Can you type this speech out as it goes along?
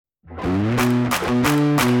All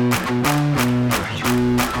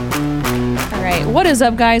right, what is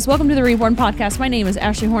up, guys? Welcome to the Reborn Podcast. My name is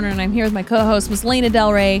Ashley Horner, and I'm here with my co-host, Miss Lena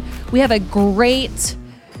Del Rey. We have a great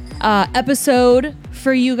episode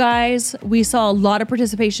for you guys. We saw a lot of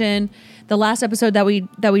participation. The last episode that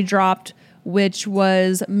we dropped, which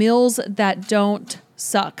was meals that don't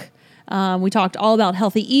suck. We talked all about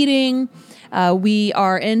healthy eating. We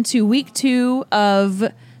are into week 2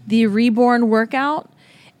 of the Reborn workout.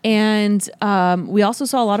 And we also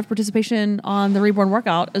saw a lot of participation on the Reborn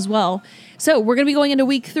workout as well. So we're going to be going into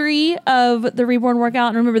week 3 of the Reborn workout.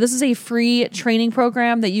 And remember, this is a free training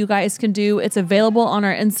program that you guys can do. It's available on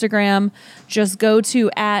our Instagram. Just go to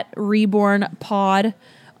 @RebornPod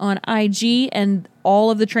on IG, and all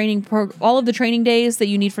of the training days that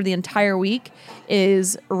you need for the entire week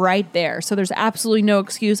is right there. So there's absolutely no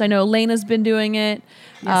excuse. I know Lena's been doing it.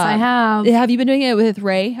 Yes, I have. Have you been doing it with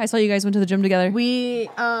Ray? I saw you guys went to the gym together. We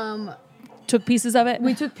took pieces of it.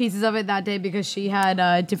 We took pieces of it that day because she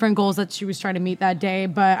had different goals that she was trying to meet that day.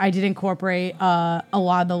 But I did incorporate a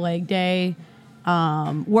lot of the leg day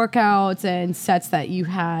workouts and sets that you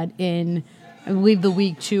had in, I believe, the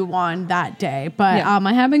week 2 one that day. But Yeah.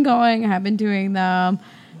 I have been going. I have been doing them.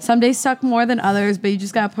 Some days suck more than others, but you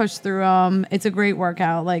just gotta push through them. It's a great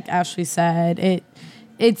workout, like Ashley said.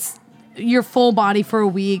 It's your full body for a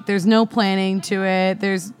week. There's no planning to it.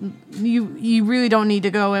 You really don't need to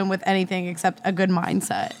go in with anything except a good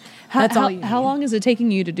mindset. That's all you need. How long is it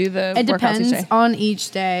taking you to do the It workouts each depends day? on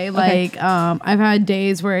each day. Like I've had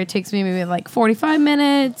days where it takes me maybe like 45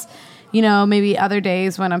 minutes. You know, maybe other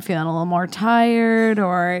days when I'm feeling a little more tired,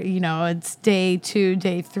 or, you know, it's day 2,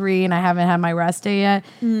 day 3, and I haven't had my rest day yet.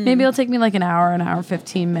 Maybe it'll take me like an hour,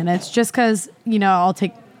 15 minutes, just because, you know, I'll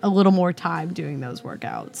take a little more time doing those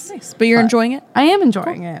workouts. Nice. But you're enjoying it? I am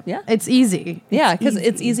enjoying it. Yeah. It's easy. Yeah, because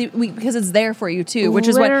it's easy because it's there for you too, which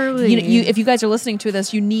is what you if you guys are listening to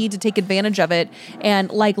this, you need to take advantage of it. And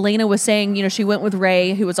like Lena was saying, you know, she went with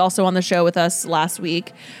Ray, who was also on the show with us last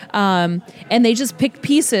week, and they just picked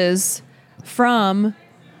pieces from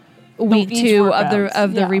week each 2 workouts.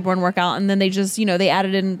 of the Yeah. Reborn workout, and then they just, you know, they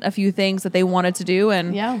added in a few things that they wanted to do,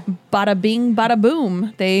 and bada bing, bada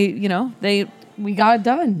boom, We got it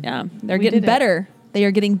done. yeah, they're getting better. They are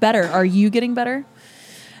getting better. Are you getting better?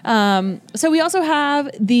 So we also have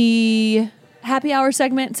the happy hour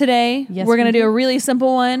segment today. Yes, we're going to we do do. a really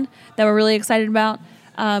simple one that we're really excited about.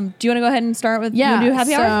 Do you want to go ahead and start with you wanna do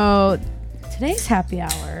happy hour? So today's happy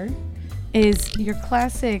hour is your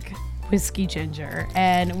classic whiskey ginger,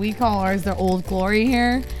 and we call ours the Old Glory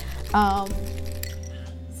here.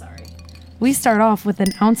 We start off with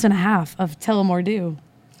 1.5 ounces of Tullamore Dew.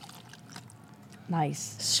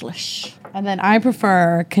 Nice. Slush. And then I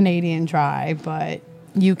prefer Canadian dry, but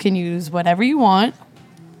you can use whatever you want.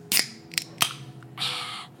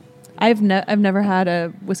 I've never had a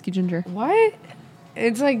whiskey ginger. What?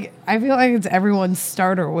 It's like, I feel like it's everyone's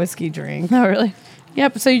starter whiskey drink. Oh, really?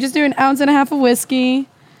 Yep. So you just do 1.5 ounces of whiskey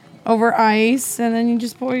over ice, and then you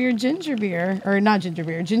just pour your ginger beer, or not ginger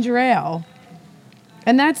beer, ginger ale.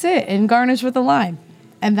 And that's it. And garnish with a lime.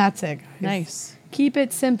 And that's it, guys. Nice. Keep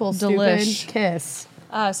it simple, Delish. stupid. Kiss.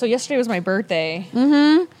 So yesterday was my birthday.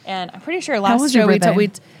 Mm-hmm. And I'm pretty sure last was show your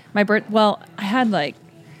birthday? well, I had maybe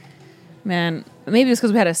it was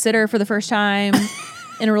because we had a sitter for the first time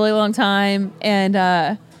in a really long time. And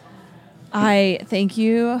I thank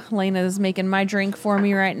you. Lena's making my drink for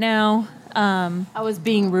me right now. I was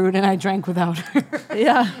being rude and I drank without her.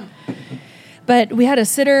 Yeah. But we had a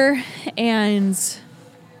sitter, and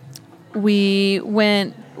we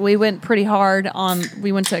went pretty hard on,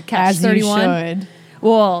 we went to Catch As 31. you should.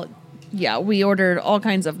 Well, yeah, we ordered all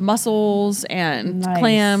kinds of mussels and Nice.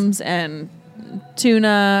 clams and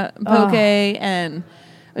tuna poke, and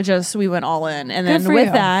we went all in. And then Good for with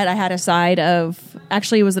you. that, I had a side of,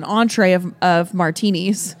 actually it was an entree of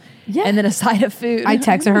martinis. Yeah. And then a side of food. I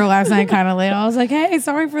texted her last night kind of late. I was like, hey,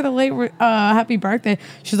 sorry for the late happy birthday.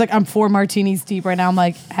 She's like, I'm 4 martinis deep right now. I'm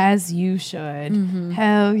like, as you should.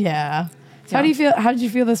 Hell yeah. So how do you feel? How did you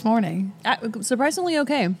feel this morning? Surprisingly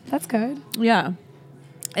okay. That's good. Yeah.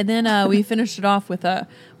 And then we finished it off with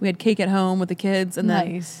we had cake at home with the kids. And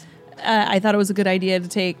Nice. then I thought it was a good idea to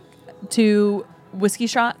take 2 whiskey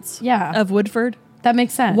shots of Woodford. That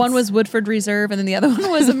makes sense. One was Woodford Reserve, and then the other one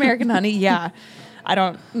was American Honey. Yeah. I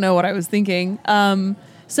don't know what I was thinking. So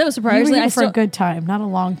you were surprisingly, here for a good time, not a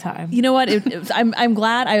long time. you know what? I'm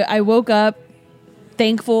glad I woke up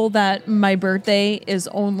thankful that my birthday is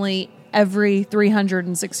only every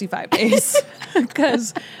 365 days.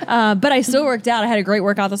 But I still worked out. I had a great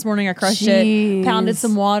workout this morning. I crushed it, pounded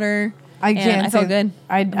some water. I felt good.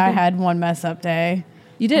 I had one mess up day.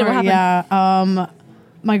 You did? What happened? Yeah.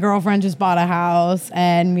 my girlfriend just bought a house,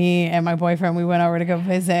 and me and my boyfriend, we went over to go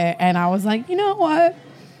visit, and I was like, you know what?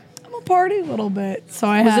 I'm gonna party a little bit. So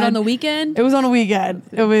Was it on the weekend? It was on a weekend.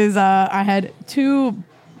 It was, I had 2,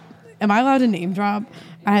 am I allowed to name drop?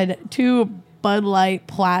 I had 2 Bud Light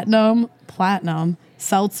Platinum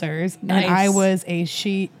seltzers, Nice. and I was a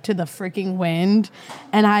sheet to the freaking wind.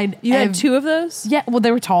 And You had 2 of those? Yeah, well,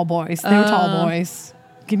 they were tall boys. They were tall boys.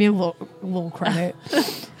 Give me a little credit.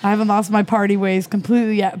 I haven't lost my party ways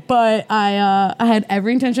completely yet, but I had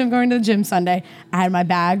every intention of going to the gym Sunday. I had my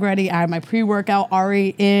bag ready. I had my pre-workout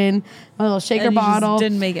already in my little shaker And you just bottle.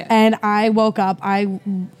 didn't make it. And I woke up. I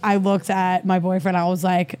looked at my boyfriend. I was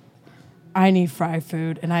like, I need fried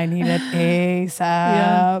food, and I need it ASAP.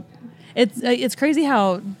 Yeah. It's crazy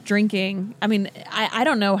how drinking. I mean, I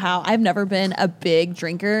don't know how. I've never been a big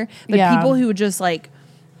drinker, but Yeah. people who would just like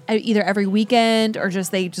either every weekend or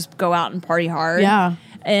just they just go out and party hard. Yeah.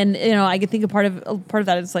 And I could think a part of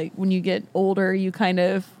that is like when you get older, you kind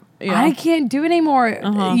of. I can't do it anymore.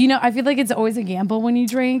 Uh-huh. I feel like it's always a gamble when you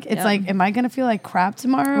drink. It's like, am I going to feel like crap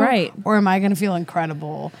tomorrow? Right. Or am I going to feel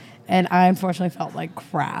incredible? And I unfortunately felt like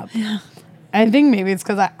crap. Yeah. I think maybe it's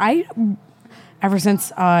because I ever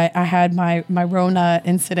since I had my Rona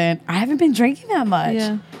incident, I haven't been drinking that much.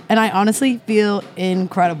 Yeah. And I honestly feel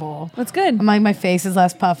incredible. That's good. I'm like, my face is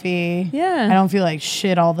less puffy. Yeah. I don't feel like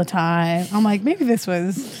shit all the time. I'm like, maybe this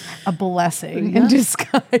was a blessing in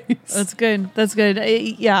disguise. That's good. That's good.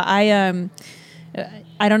 I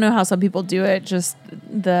don't know how some people do it. Just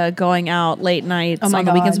the going out late nights on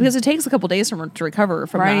the weekends, because it takes a couple days to recover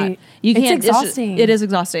from that. You can't. It's exhausting. It is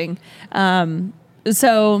exhausting.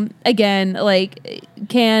 So again, like,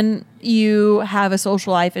 can you have a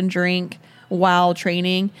social life and drink while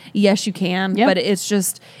training? Yes, you can. Yep. But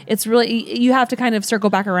it's really, you have to kind of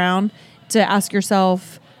circle back around to ask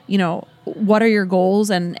yourself, what are your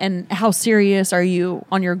goals and how serious are you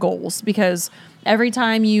on your goals? Because every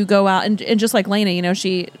time you go out and just like Lena,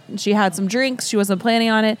 she had some drinks, she wasn't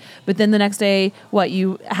planning on it, but then the next day,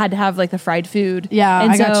 you had to have like the fried food. Yeah,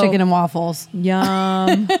 and I got chicken and waffles.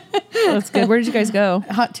 Yum. That's good. Where did you guys go?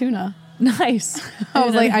 Hot tuna. Nice. I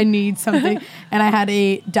was like, I need something. And I had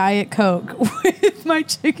a Diet Coke with my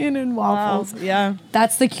chicken and waffles. Wow. Yeah.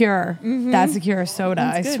 That's the cure. Mm-hmm. That's the cure. Soda.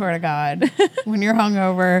 That's I good. swear to God. When you're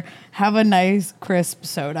hungover, have a nice crisp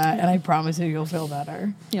soda, and I promise you'll feel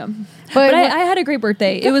better. Yeah. But I had a great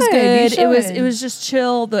birthday. It was good. It was just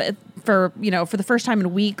chill. For the first time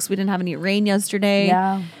in weeks, we didn't have any rain yesterday.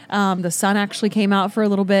 Yeah. The sun actually came out for a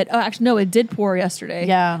little bit. Oh, actually, no, it did pour yesterday.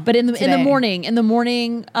 Yeah. But in the Today.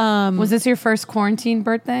 morning. Was this your first quarantine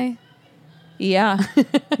birthday? Yeah.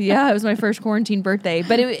 Yeah, it was my first quarantine birthday.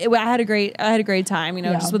 But I had a great time,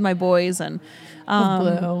 just with my boys and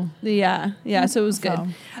With Blue. Yeah. Yeah. So it was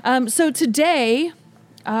good. So today.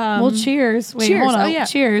 Well, cheers. Wait, cheers. hold on. Oh, yeah.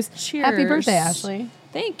 Cheers. Cheers. Happy birthday, Ashley.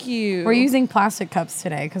 Thank you. We're using plastic cups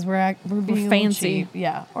today because we're being fancy. cheap.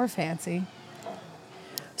 Yeah, or fancy.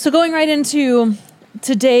 So going right into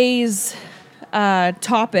today's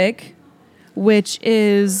topic, which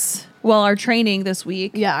is our training this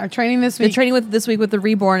week. Yeah, our training this week. The training this week with the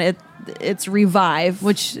Reborn. It's Revive,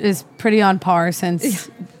 which is pretty on par since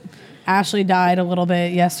Ashley died a little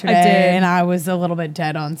bit yesterday, I did. and I was a little bit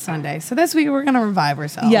dead on Sunday. So this week we're gonna revive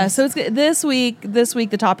ourselves. Yeah. So it's this week. This week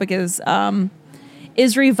the topic is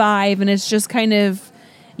Revive, and it's just kind of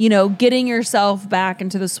getting yourself back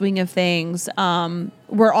into the swing of things.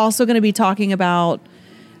 We're also going to be talking about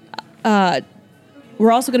time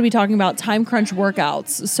crunch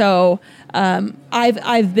workouts. So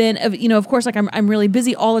I've been of course, like I'm really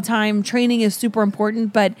busy all the time. Training is super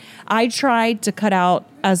important, but I tried to cut out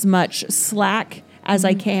as much slack as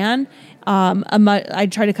I can. I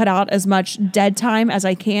try to cut out as much dead time as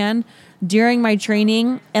I can during my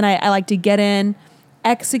training, and I like to get in,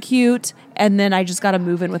 execute, and then I just got to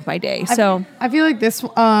move in with my day. So I feel like this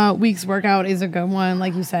week's workout is a good one.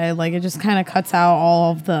 Like you said, like it just kind of cuts out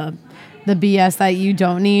all of the BS that you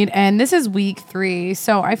don't need. And this is week 3.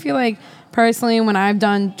 So I feel like personally, when I've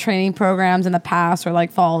done training programs in the past or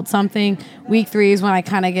like followed something, week 3 is when I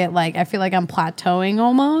kind of get like, I feel like I'm plateauing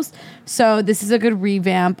almost. So this is a good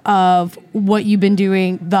revamp of what you've been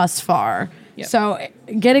doing thus far. Yep. So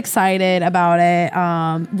get excited about it.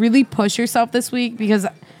 Really push yourself this week, because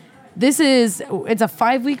it's a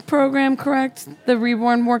 5-week program, correct? The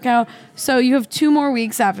Reborn workout. So you have 2 more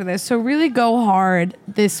weeks after this. So really go hard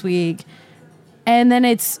this week. And then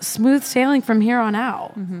it's smooth sailing from here on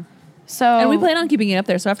out. Mm-hmm. And we plan on keeping it up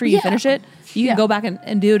there. So after you finish it, you can go back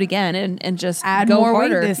and do it again and just add go more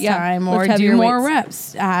harder weight this time, or do more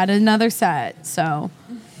reps. Add another set. So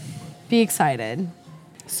be excited.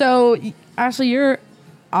 So Ashley, you're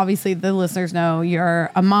obviously the listeners know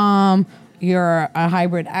you're a mom, you're a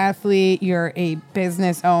hybrid athlete, you're a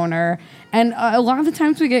business owner. And a lot of the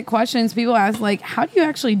times we get questions, people ask like, how do you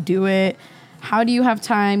actually do it? How do you have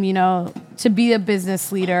time, to be a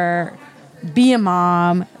business leader, be a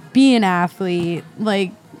mom, be an athlete?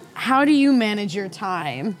 Like, how do you manage your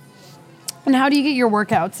time? And how do you get your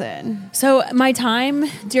workouts in? So my time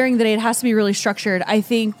during the day, it has to be really structured. I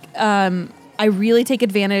think I really take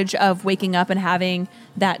advantage of waking up and having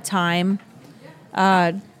that time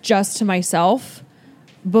just to myself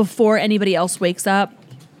before anybody else wakes up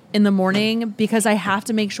in the morning, because I have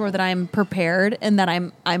to make sure that I'm prepared and that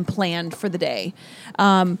I'm planned for the day.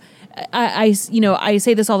 I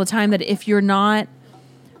say this all the time, that if you're not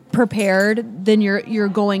prepared, then you're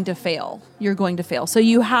going to fail. You're going to fail. So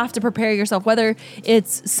you have to prepare yourself, whether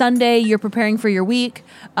it's Sunday, you're preparing for your week,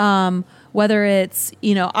 whether it's,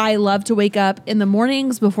 I love to wake up in the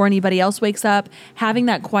mornings before anybody else wakes up, having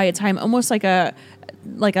that quiet time, almost like a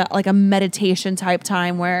meditation type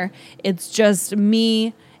time where it's just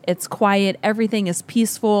me, it's quiet, everything is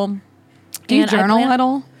peaceful. Do you journal at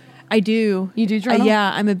all? I do. You do journal?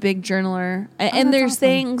 Yeah, I'm a big journaler. And there's awesome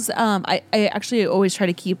things, I actually always try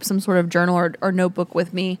to keep some sort of journal or notebook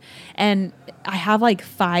with me. And I have like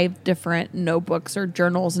 5 different notebooks or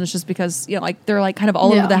journals. And it's just because, they're like kind of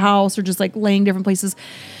all over the house or just like laying different places.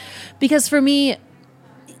 Because for me,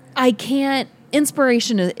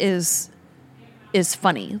 inspiration is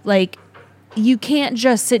funny. Like, you can't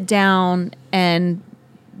just sit down and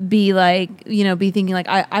be like, be thinking like,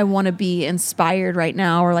 I want to be inspired right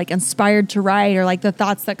now, or like inspired to write, or like the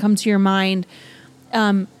thoughts that come to your mind.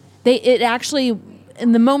 It actually,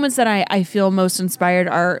 in the moments that I feel most inspired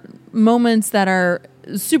are moments that are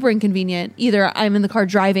super inconvenient. Either I'm in the car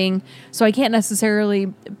driving, so I can't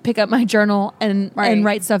necessarily pick up my journal and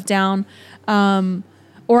write stuff down.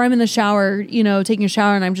 Or I'm in the shower, taking a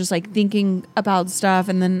shower, and I'm just like thinking about stuff,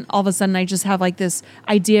 and then all of a sudden I just have like this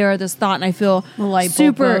idea or this thought, and I feel the light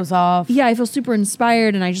bulb goes off. Yeah, I feel super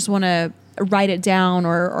inspired, and I just want to write it down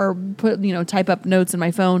or put type up notes in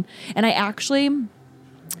my phone. And I actually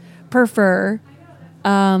prefer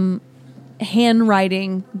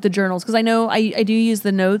handwriting the journals, because I know I do use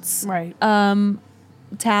the notes tab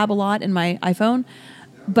a lot in my iPhone,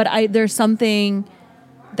 but there's something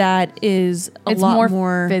that is a lot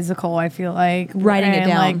more physical, I feel like, writing it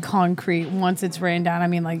down, like concrete. Once it's written down, I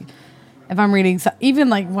mean, like if I'm reading, even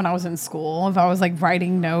like when I was in school, if I was like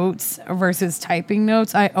writing notes versus typing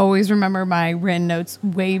notes, I always remember my written notes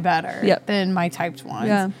way better than my typed ones.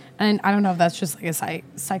 Yeah. And I don't know if that's just like a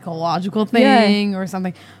psychological thing or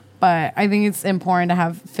something, but I think it's important to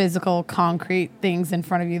have physical, concrete things in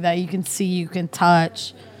front of you that you can see, you can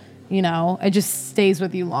touch. It just stays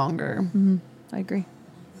with you longer. Mm-hmm. I agree.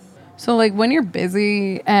 So, like, when you're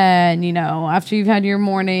busy and, after you've had your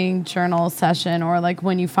morning journal session, or, like,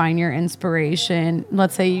 when you find your inspiration,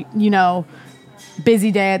 let's say,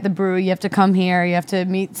 busy day at the brew, you have to come here, you have to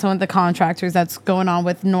meet some of the contractors that's going on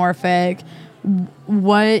with Norfolk.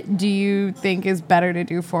 What do you think is better to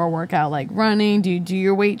do for a workout? Like running? Do you do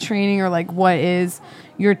your weight training? Or, like, what is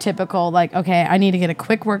your typical, like, okay, I need to get a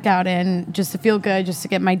quick workout in just to feel good, just to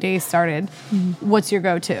get my day started? Mm-hmm. What's your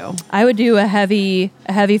go-to? I would do a heavy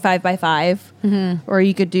 5x5, or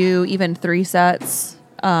you could do even 3 sets,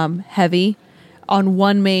 heavy on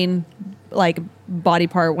one main, like, body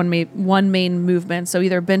part, one main movement. So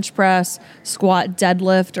either bench press, squat,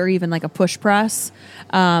 deadlift, or even like a push press.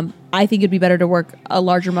 I think it'd be better to work a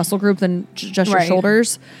larger muscle group than just your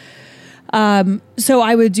shoulders. So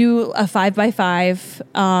I would do a 5x5,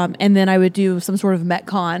 and then I would do some sort of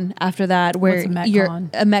Metcon after that, where a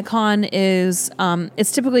Metcon is,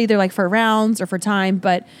 it's typically either like for rounds or for time,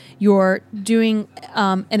 but you're doing,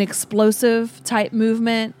 an explosive type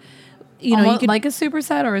movement. You could, like a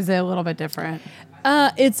superset, or is it a little bit different?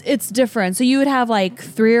 It's different. So you would have like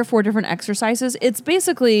 3 or 4 different exercises. It's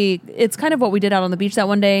kind of what we did out on the beach that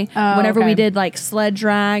one day, whenever we did like sled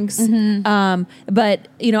drags. Mm-hmm. But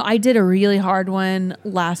I did a really hard one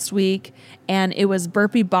last week, and it was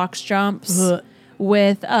burpee box jumps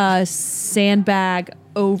with a sandbag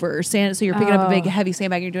over sand. So you're picking up a big heavy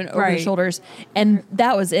sandbag and you're doing it over your shoulders. And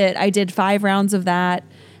that was it. I did 5 rounds of that.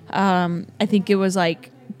 I think it was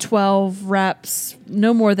like 12 reps,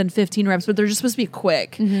 no more than 15 reps, but they're just supposed to be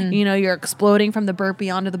quick. Mm-hmm. You're exploding from the burpee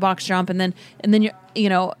onto the box jump, and then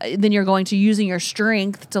you're going to using your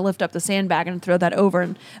strength to lift up the sandbag and throw that over.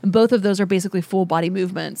 And both of those are basically full body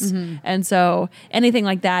movements. Mm-hmm. And so anything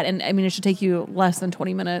like that, and I mean, it should take you less than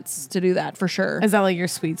 20 minutes to do that for sure. Is that like your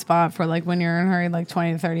sweet spot for like when you're in a hurry, like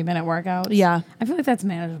 20 to 30 minute workouts? Yeah. I feel like that's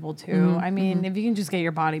manageable too. Mm-hmm. I mean, if you can just get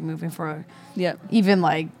your body moving for even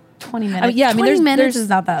like 20 minutes. Yeah, I mean, 20 minutes there's is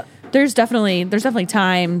not that. There's definitely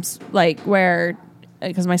times like where,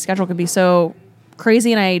 because my schedule can be so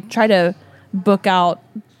crazy, and I try to book out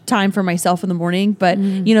time for myself in the morning, but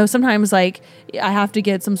sometimes like I have to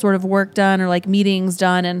get some sort of work done or like meetings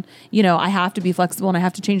done, and I have to be flexible and I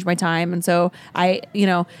have to change my time. And so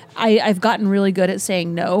I've gotten really good at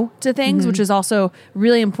saying no to things, which is also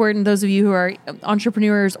really important. Those of you who are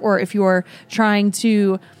entrepreneurs, or if you're trying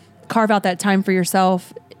to carve out that time for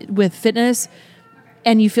yourself with fitness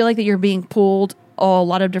and you feel like that you're being pulled a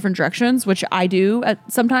lot of different directions, which I do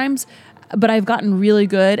sometimes, but I've gotten really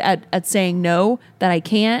good at saying no, that I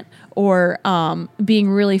can't, or being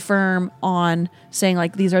really firm on saying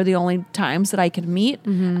like these are the only times that I can meet,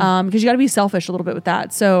 because you got to be selfish a little bit with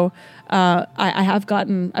that. So I've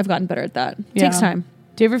gotten better at that. It takes time.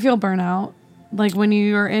 Do you ever feel burnout, like when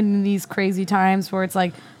you are in these crazy times where it's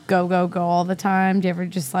like go go go all the time? Do you ever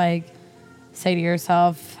just like say to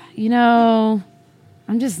yourself,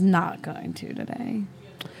 I'm just not going to today?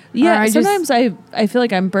 Yeah, sometimes I feel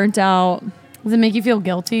like I'm burnt out. Does it make you feel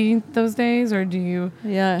guilty those days, or do you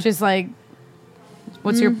just like,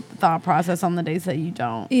 what's your thought process on the days that you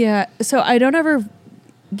don't? Yeah, so I don't ever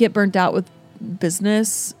get burnt out with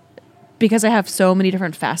business because I have so many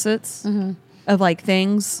different facets of like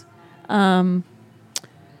things. When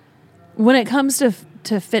it comes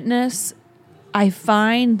to fitness, I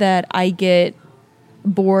find that I get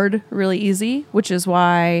bored really easy, which is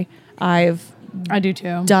why I do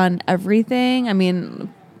too. Done everything. I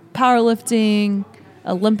mean, powerlifting,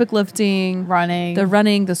 Olympic lifting, running,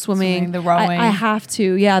 the swimming, the rowing. I have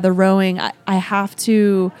to. Yeah, the rowing. I have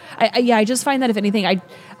to. I just find that if anything,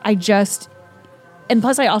 I just, and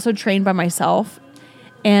plus I also train by myself,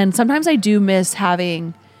 and sometimes I do miss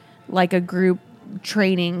having like a group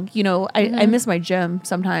training. I miss my gym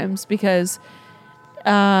sometimes because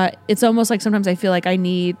it's almost like sometimes I feel like I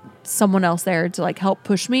need someone else there to like help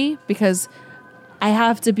push me, because I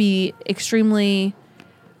have to be extremely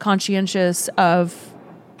conscientious of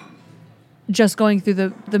just going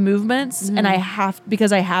through the movements. And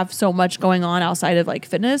because I have so much going on outside of like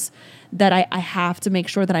fitness, that I have to make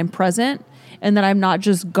sure that I'm present and that I'm not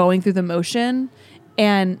just going through the motion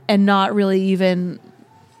and not really even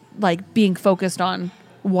like being focused on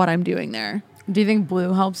what I'm doing there. Do you think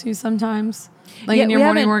Blue helps you sometimes? Like in your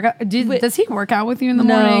morning workout? Does he work out with you in the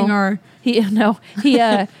morning, or he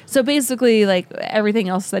so basically like everything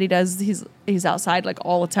else that he does, he's outside like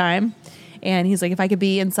all the time. And he's like, if I could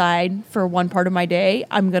be inside for one part of my day,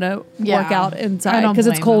 I'm going to work out inside because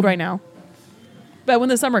it's cold right now. But when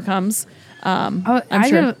the summer comes, I'm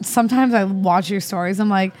sure. Sometimes I watch your stories. I'm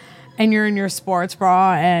like, and you're in your sports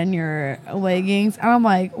bra and your leggings. And I'm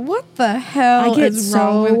like, what the hell is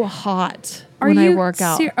wrong with hot when I work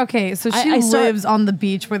out? Okay, so she lives on the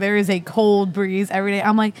beach where there is a cold breeze every day.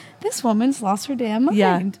 I'm like, this woman's lost her damn mind.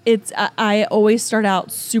 Yeah, it's I always start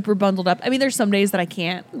out super bundled up. I mean, there's some days that I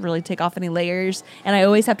can't really take off any layers, and I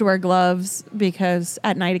always have to wear gloves because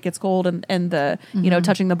at night it gets cold, and the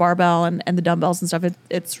touching the barbell and the dumbbells and stuff.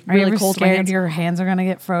 It's really cold. Are you scared your hands are gonna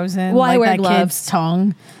get frozen? Well, like I wear that gloves. Kid's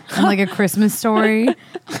tongue and like A Christmas Story.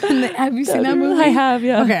 Have you seen that movie? I have.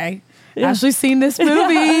 Yeah. Okay. Yeah. Ashley's seen this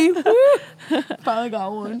movie. Finally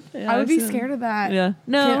got one. Yeah, I would be scared of that. Yeah.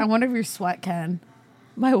 No. I wonder if your sweat can.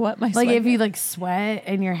 My what? My like sweat if you like sweat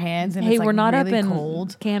in your hands and hey, it's like we're not really up in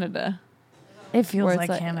cold. Canada. It feels like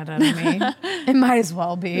Canada to me. It might as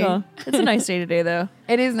well be. Yeah. It's a nice day today though.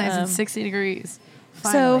 It is nice. It's 60 degrees.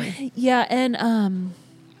 Finally. So yeah, and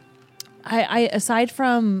I aside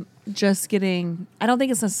from just getting, I don't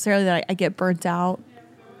think it's necessarily that I get burnt out.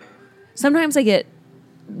 Sometimes I get,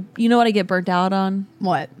 you know what I get burnt out on?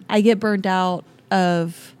 What? I get burnt out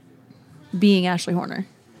of being Ashley Horner.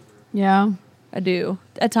 Yeah. I do.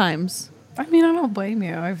 At times. I mean, I don't blame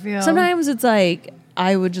you. I feel. Sometimes it's like,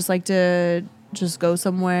 I would just like to just go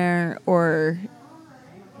somewhere or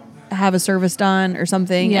have a service done or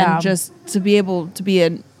something. Yeah. And just to be able to be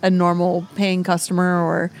a normal paying customer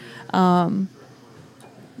or...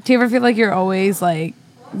 Do you ever feel like you're always like,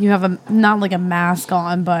 you have not like a mask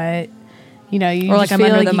on, but... You know, you or just like feel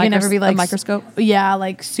I'm under like you can never be like a microscope. Yeah,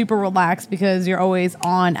 like super relaxed because you're always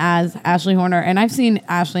on as Ashley Horner. And I've seen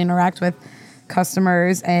Ashley interact with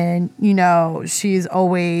customers, and she's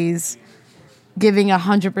always giving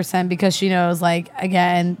 100% because she knows, like,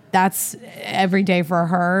 again, that's every day for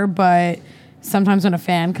her. But sometimes when a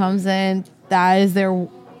fan comes in, that is their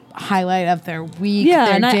highlight of their week. Yeah,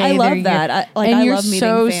 their and day, I love that. I love meeting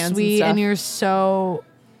so fans sweet, and stuff. and you're so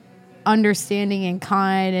understanding and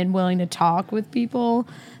kind and willing to talk with people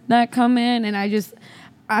that come in. And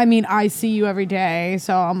I see you every day,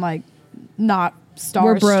 so I'm like not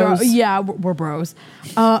starstruck. bros. Yeah, we're bros.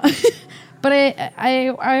 But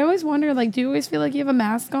I always wonder, like, do you always feel like you have a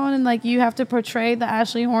mask on and like you have to portray the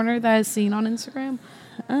Ashley Horner that is seen on Instagram?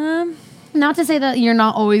 Not to say that you're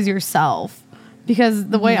not always yourself, because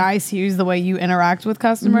the way I see you is the way you interact with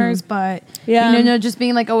customers, but Yeah. you know, just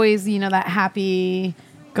being like always, you know, that happy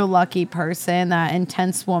go lucky person, that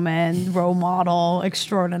intense woman, role model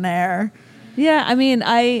extraordinaire. Yeah, I mean,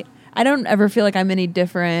 I don't ever feel like I'm any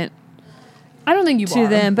different I don't think you to are.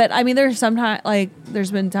 them, but I mean, there's sometimes, like,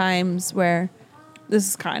 there's been times where this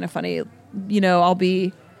is kind of funny. You know, I'll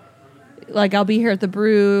be here at the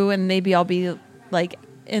brew, and maybe I'll be like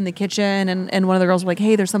in the kitchen, and one of the girls will be like,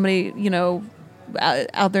 hey, there's somebody, you know,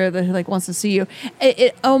 out there that like wants to see you.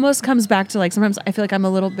 It almost comes back to like, sometimes I feel like I'm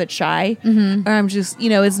a little bit shy, or I'm just,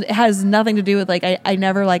 you know, it has nothing to do with like, I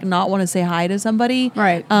never like not want to say hi to somebody.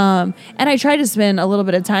 Right. And I try to spend a little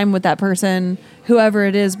bit of time with that person, whoever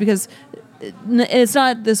it is, because it's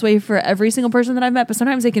not this way for every single person that I've met, but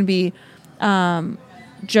sometimes they can be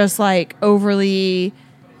just like overly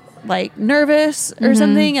like nervous or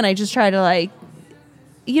something, and I just try to like,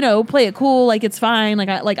 you know, play it cool, like it's fine, like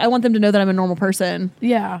I want them to know that I'm a normal person,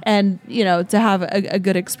 Yeah. and you know, to have a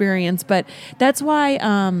good experience. But that's why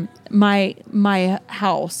my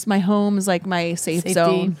house, my home is like my safe Safety.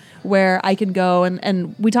 zone where I can go,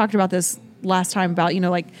 and we talked about this last time about, you know,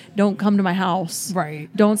 like, don't come to my house, Right.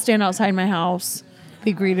 don't stand outside my house,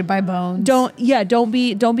 Be greeted by bones. don't be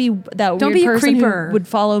that weird be a person creeper. who would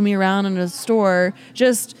follow me around in a store.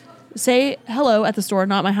 Just say hello at the store,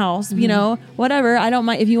 not my house. You know, whatever. I don't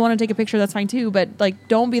mind if you want to take a picture. That's fine too. But like,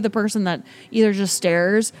 don't be the person that either just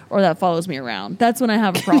stares or that follows me around. That's when I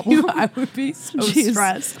have a problem. I would be so Jeez.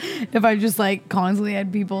 stressed if I just like constantly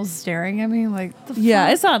had people staring at me. Like, the Yeah,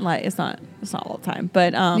 fuck? it's not all the time.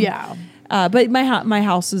 But Yeah. But my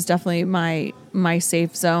house is definitely my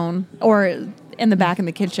safe zone, or in the back in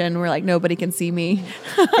the kitchen where like nobody can see me.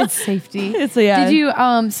 It's safety. Yeah. Did you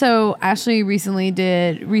so Ashley recently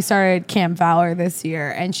restarted Camp Valor this year,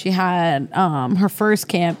 and she had her first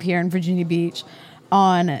camp here in Virginia Beach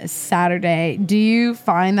on Saturday. Do you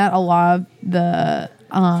find that a lot of the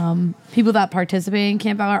people that participate in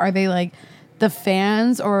Camp Valor, are they like the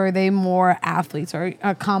fans, or are they more athletes, or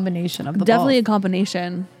a combination of the Definitely a both?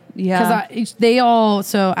 combination. Yeah. Because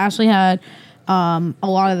so Ashley had a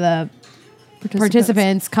lot of the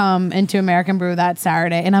participants come into American Brew that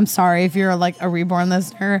Saturday, and I'm sorry if you're like a Reborn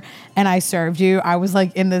listener and I served you. I was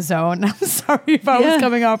like in the zone. I'm sorry if I was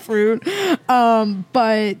coming off rude,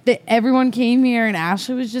 but everyone came here, and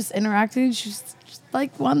Ashley was just interacting. She's just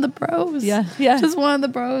like one of the bros. Yeah. Just one of the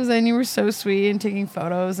bros, and you were so sweet and taking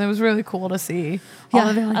photos. It was really cool to see. Yeah, All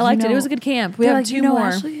of it, like, I liked you it. know- It was a good camp. We They're have like, two you know more.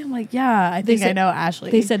 Ashley? I'm like, yeah, I think I said- know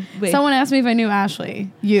Ashley. they said, wait. Someone asked me if I knew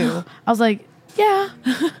Ashley. You. I was like, yeah,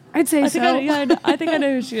 I'd say I so. think I think I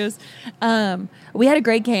know who she is. We had a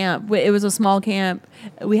great camp. It was a small camp.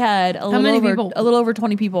 We had a many little people? over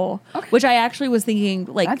 20 people, Okay. which I actually was thinking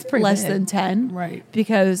like That's pretty less big. than 10, Right.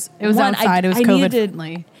 Because It was one, outside. It was I COVID needed to-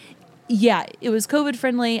 friendly. Yeah, it was COVID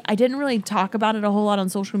friendly. I didn't really talk about it a whole lot on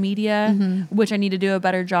social media, which I need to do a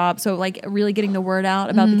better job. So like really getting the word out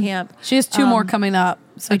about the camp. She has two more coming up,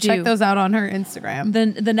 so I check do. those out on her Instagram.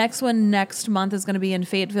 The next one next month is going to be in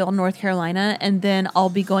Fayetteville, North Carolina, and then I'll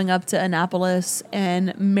be going up to Annapolis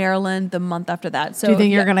and Maryland the month after that. So Do you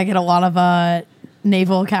think you're gonna get a lot of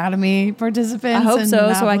Naval Academy participants? I hope in so,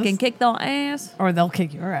 so I Annapolis? can kick their ass. Or they'll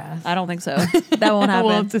kick your ass. I don't think so. That won't happen.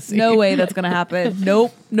 We'll have to see. No way that's going to happen.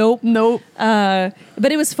 Nope. Nope. But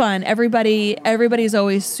it was fun. Everybody's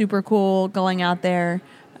always super cool going out there,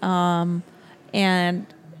 and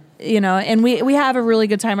you know, and we have a really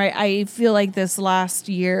good time. I feel like this last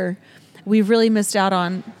year we've really missed out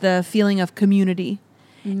on the feeling of community.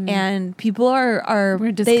 And people are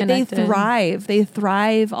We're they disconnected. thrive. They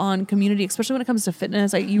thrive on community, especially when it comes to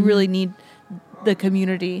fitness. Like you really need the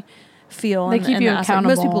community feel. They keep you the aspect.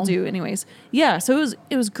 Most people accountable. do, anyways. Yeah, so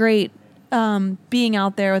it was great being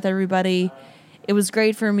out there with everybody. It was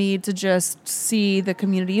great for me to just see the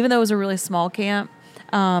community, even though it was a really small camp.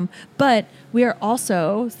 But we are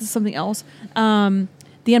also, this is something else. The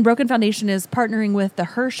Unbroken Foundation is partnering with the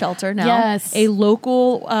Her Shelter now, Yes. a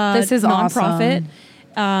local This is nonprofit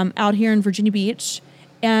awesome. out here in Virginia Beach.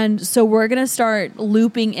 And so we're going to start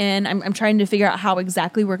looping in. I'm trying to figure out how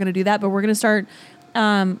exactly we're going to do that, but we're going to start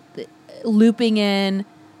looping in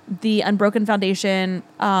the Unbroken Foundation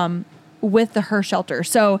with the Her Shelter.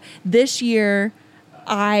 So this year,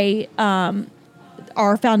 our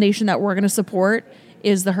foundation that we're going to support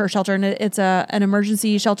is the Her Shelter, and it's an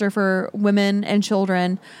emergency shelter for women and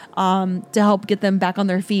children to help get them back on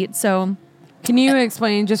their feet. So Can you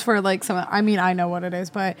explain just for like some? I mean, I know what it is,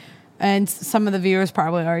 but and some of the viewers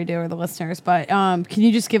probably already do, or the listeners, but can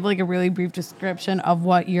you just give like a really brief description of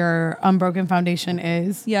what your Unbroken Foundation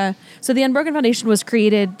is? Yeah. So the Unbroken Foundation was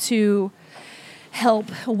created to help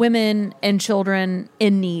women and children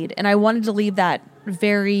in need. And I wanted to leave that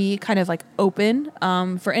very kind of like open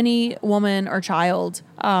for any woman or child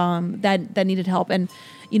that needed help. And,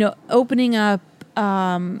 you know, opening up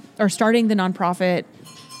or starting the nonprofit,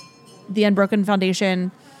 the Unbroken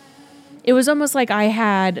Foundation, it was almost like I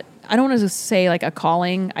don't want to say like a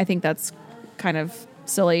calling. I think that's kind of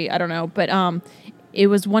silly. I don't know. But it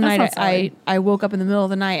was one night I woke up in the middle of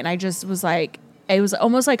the night and I just was like, it was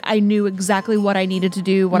almost like I knew exactly what I needed to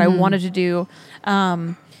do, what I wanted to do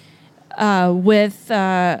with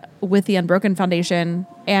the Unbroken Foundation.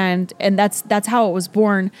 And that's how it was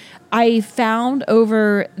born. I found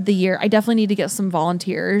over the year, I definitely need to get some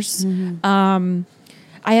volunteers. I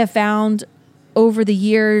have found over the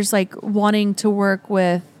years, like wanting to work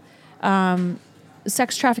with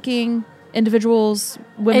sex trafficking individuals,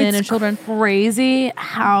 women and children. Crazy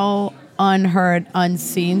how unheard,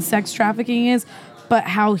 unseen sex trafficking is, but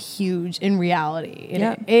how huge in reality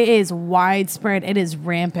it is widespread. It is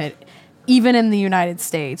rampant, even in the United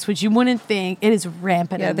States, which you wouldn't think. It is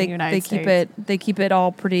rampant in the United States. They keep it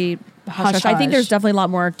all pretty hush. I think there's definitely a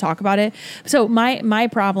lot more talk about it. So my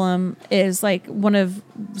problem is like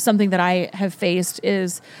something that I have faced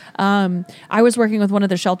is I was working with one of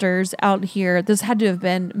the shelters out here. This had to have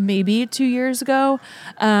been maybe 2 years ago.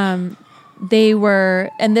 They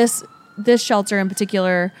were, and this shelter in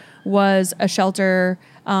particular was a shelter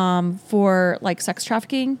for like sex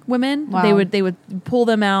trafficking women. Wow. They would pull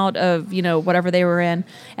them out of, you know, whatever they were in,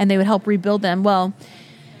 and they would help rebuild them. Well,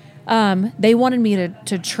 they wanted me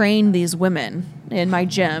to train these women in my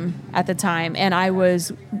gym at the time, and I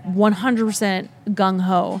was 100%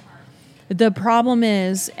 gung-ho. The problem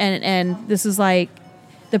is, and this is like,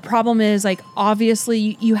 the problem is like,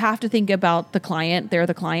 obviously you have to think about the client. They're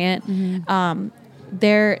the client. Mm-hmm.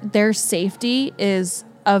 Their safety is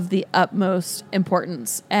of the utmost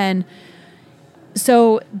importance. And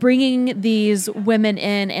so bringing these women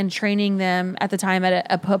in and training them at the time at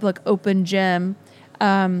a public open gym,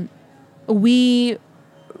 we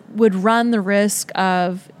would run the risk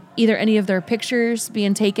of either any of their pictures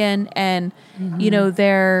being taken and, you know,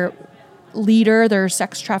 their leader, their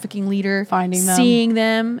sex trafficking leader, finding them, seeing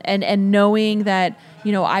them and knowing that,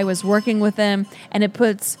 you know, I was working with them, and it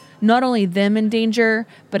puts not only them in danger,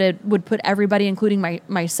 but it would put everybody, including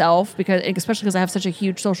myself, because especially because I have such a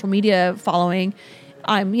huge social media following.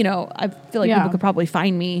 I'm, you know, I feel like people could probably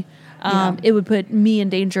find me. It would put me in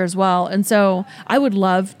danger as well. And so I would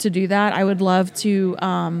love to do that. I would love to,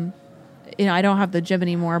 you know, I don't have the gym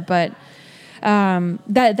anymore, but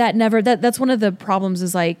that's one of the problems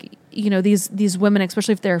is like, you know, these women,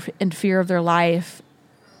 especially if they're in fear of their life,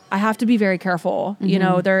 I have to be very careful. Mm-hmm. You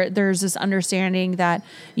know, there's this understanding that,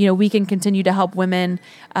 you know, we can continue to help women,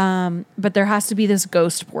 but there has to be this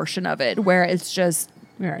ghost portion of it where it's just,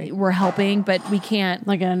 right, we're helping, but we can't,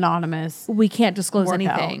 like an anonymous, we can't disclose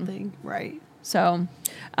anything. Thing. Right. So,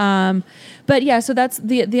 but yeah, so that's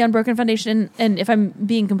the Unbroken Foundation. And if I'm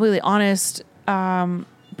being completely honest,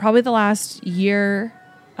 probably the last year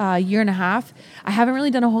and a half, I haven't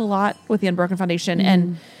really done a whole lot with the Unbroken Foundation.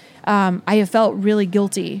 And I have felt really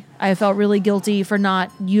guilty. I have felt really guilty for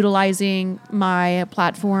not utilizing my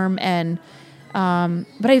platform. And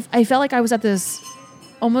but I felt like I was at this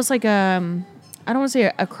almost like I don't want to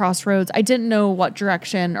say a crossroads. I didn't know what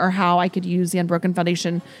direction or how I could use the Unbroken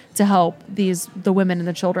Foundation to help the women and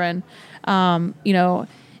the children, you know.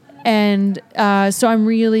 And so I'm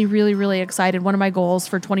really, really, really excited. One of my goals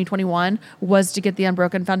for 2021 was to get the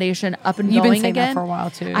Unbroken Foundation up and You've going been saying again. That for a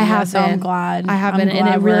while too. I have been. I'm glad. I have been, and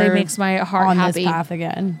it really makes my heart on happy. This path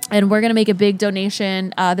again. And we're gonna make a big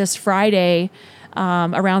donation this Friday,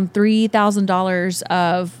 around $3,000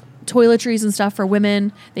 of toiletries and stuff for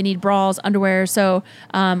women. They need bras, underwear. So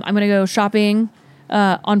I'm going to go shopping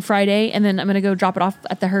on Friday, and then I'm going to go drop it off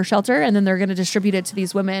at the Her Shelter, and then they're going to distribute it to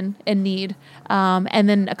these women in need. And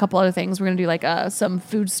then a couple other things. We're going to do like some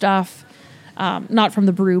food stuff, not from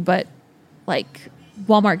the brew, but like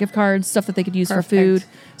Walmart gift cards, stuff that they could use for food.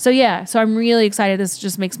 So yeah, so I'm really excited. This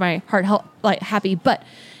just makes my heart happy. But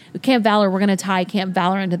Camp Valor, we're going to tie Camp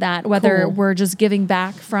Valor into that, whether we're just giving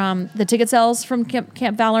back from the ticket sales from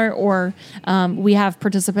Camp Valor, or we have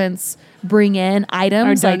participants bring in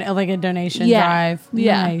items like a donation drive.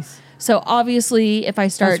 Yeah. Nice. So obviously, if I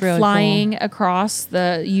start flying across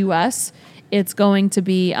the U.S., it's going to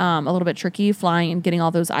be a little bit tricky flying and getting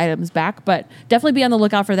all those items back. But definitely be on the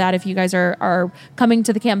lookout for that. If you guys are coming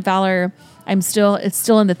to the Camp Valor, it's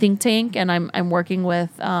still in the think tank, and I'm working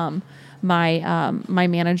with my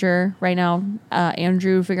manager right now,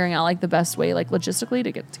 Andrew, figuring out like the best way, like logistically,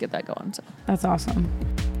 to get that going. So That's awesome.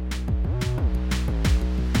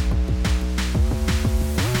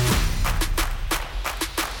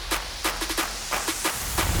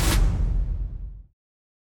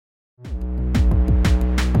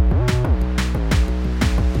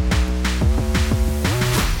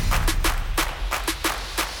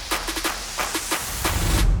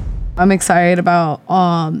 I'm excited about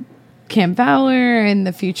Camp Valor and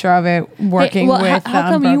the future of it, working with how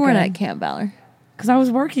come you weren't at Camp Valor? Because I was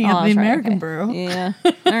working at the American okay. Brew. Yeah.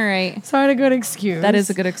 All right. So I had a good excuse. That is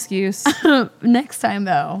a good excuse. Next time,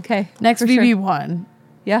 though. Okay. Next for VB1, sure.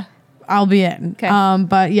 Yeah. I'll be in. Okay.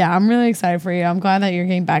 But yeah, I'm really excited for you. I'm glad that you're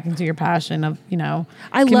getting back into your passion of,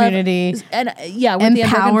 community. And yeah, with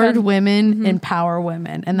empowered women, empower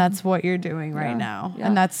women. And that's what you're doing right now. Yeah.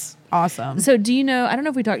 And that's awesome. So do you know, I don't know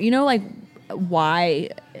if we talked, like why,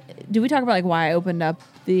 do we talk about like why I opened up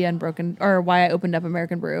the Unbroken, or why I opened up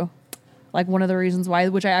American Brew? Like one of the reasons why,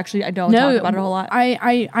 which I don't talk about it a whole lot.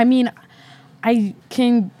 I mean, I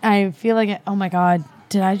feel like, oh my God,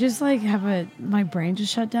 did I just like my brain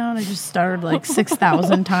just shut down? I just stuttered like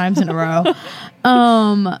 6,000 times in a row.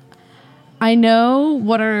 I know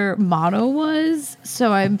what our motto was,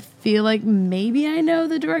 so I feel like maybe I know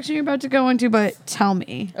the direction you're about to go into, but tell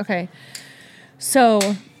me. Okay.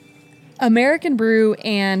 So American Brew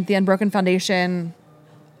and the Unbroken Foundation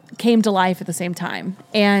came to life at the same time.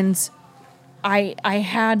 And I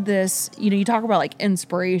had this, you talk about like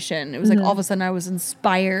inspiration. It was like all of a sudden I was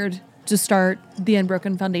inspired to start the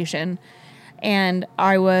Unbroken Foundation, and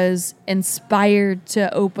I was inspired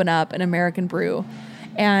to open up an American Brew.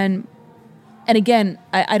 And again,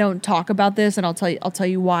 I don't talk about this, and I'll tell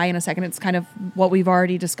you why in a second. It's kind of what we've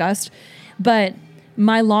already discussed. But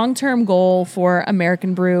my long-term goal for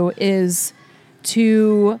American Brew is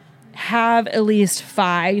to have at least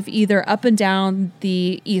 5, either up and down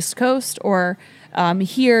the East Coast or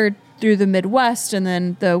here through the Midwest, and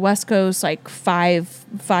then the West Coast, like five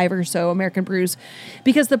or so American Brews.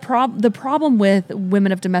 Because the problem with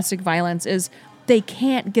women of domestic violence is they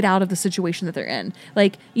can't get out of the situation that they're in.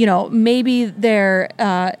 Like, maybe they're,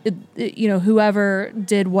 whoever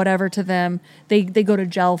did whatever to them, they go to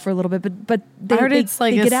jail for a little bit, but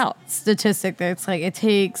they get out. Statistic that it's like it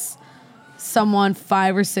takes someone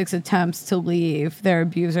 5 or 6 attempts to leave their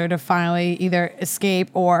abuser to finally either escape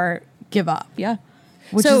or give up. Yeah.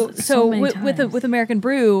 Which so is so many with American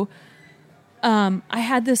Brew, I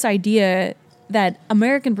had this idea that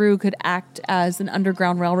American Brew could act as an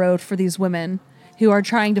underground railroad for these women who are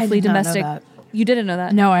trying to flee domestic. You didn't know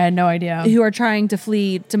that? No, I had no idea. Who are trying to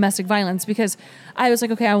flee domestic violence, because I was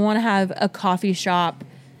like, okay, I want to have a coffee shop.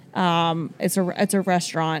 It's a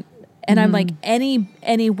restaurant. And I'm like,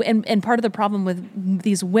 and part of the problem with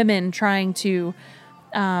these women trying to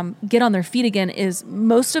get on their feet again is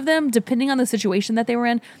most of them, depending on the situation that they were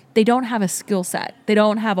in, they don't have a skill set. They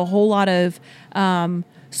don't have a whole lot of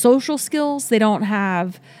social skills. They don't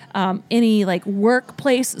have any like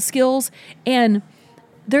workplace skills. And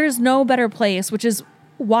there's no better place, which is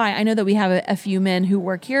why I know that we have a few men who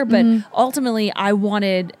work here, but ultimately I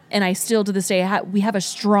wanted, and I still to this day, we have a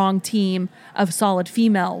strong team of solid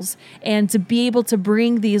females, and to be able to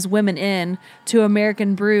bring these women in to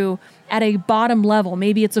American Brew at a bottom level.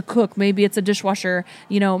 Maybe it's a cook, maybe it's a dishwasher,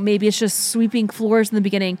 maybe it's just sweeping floors in the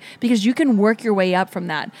beginning, because you can work your way up from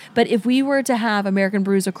that. But if we were to have American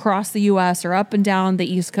Brews across the U.S. or up and down the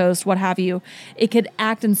East Coast, what have you, it could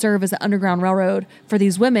act and serve as an underground railroad for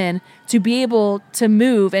these women to be able to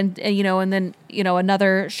move, and then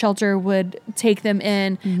another shelter would take them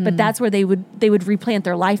in, but that's where they would replant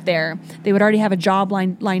their life there. They would already have a job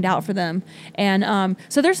lined out for them, and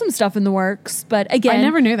so there's some stuff in the works. But again, I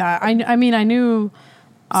never knew that. I mean, I knew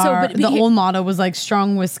the old motto was like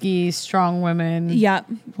strong whiskey, strong women. Yeah.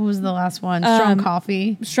 What was the last one? Strong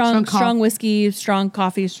coffee. Strong whiskey, strong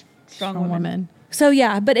coffee, strong women. So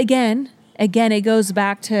yeah, but again, it goes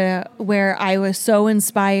back to where I was so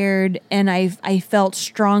inspired, and I felt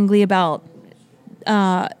strongly about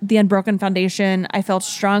the Unbroken Foundation. I felt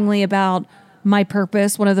strongly about my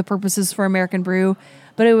purpose, one of the purposes for American Brew.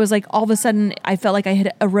 But it was like all of a sudden I felt like I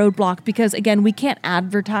hit a roadblock, because again, we can't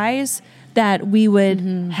advertise that we would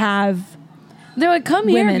have. They're like, come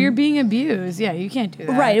here women. if you're being abused. Yeah, you can't do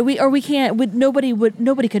that. Right. We can't.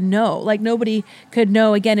 Nobody could know. Like nobody could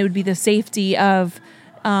know. Again, it would be the safety of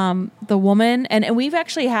the woman. And we've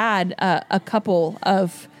actually had a couple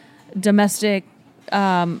of domestic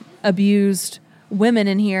abused women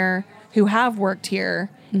in here who have worked here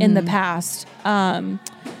in the past.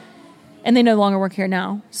 And they no longer work here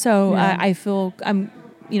now. So I feel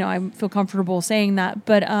I feel comfortable saying that.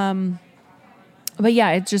 But but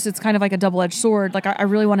yeah, it's kind of like a double-edged sword. Like I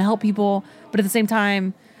really want to help people, but at the same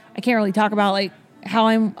time, I can't really talk about like how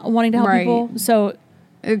I'm wanting to help people. So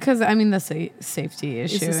because I mean the safety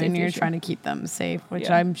issue, and you're issue. trying to keep them safe, which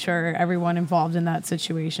Yeah. I'm sure everyone involved in that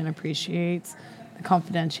situation appreciates the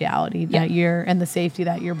confidentiality that you're and the safety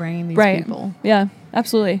that you're bringing these people. Yeah,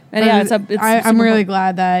 absolutely. And I'm really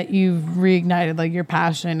glad that you've reignited like your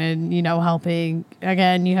passion and, you know, helping.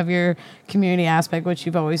 Again, you have your community aspect, which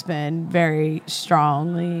you've always been very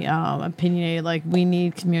strongly opinionated. Like, we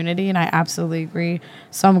need community, and I absolutely agree.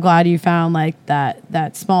 So I'm glad you found like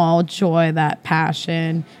that small joy, that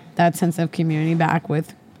passion, that sense of community back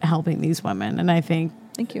with helping these women. And I think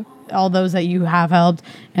thank you. all those that you have helped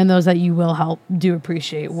and those that you will help do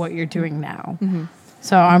appreciate what you're doing now. Mm-hmm.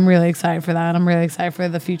 So I'm really excited for that. I'm really excited for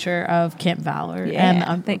the future of Camp Valor and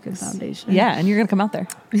the Unfocused Foundation. Yeah, and you're going to come out there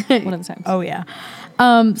one of the times. Oh, yeah.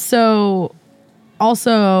 So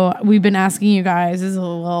also, we've been asking you guys,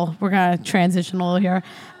 we're going to transition a little here.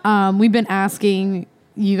 We've been asking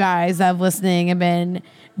you guys that have listening and been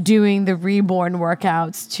doing the Reborn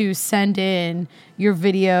workouts to send in your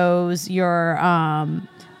videos, your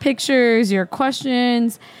pictures, your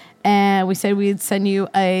questions, and we said we'd send you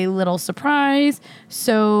a little surprise.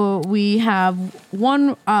 So we have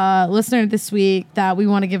one listener this week that we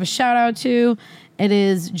want to give a shout out to. It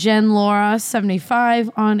is Jen Laura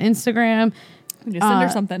 75 on Instagram. Just send her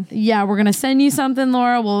something. Yeah, we're gonna send you something,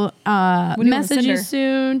 Laura. We'll message you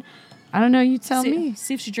soon. I don't know. You tell me.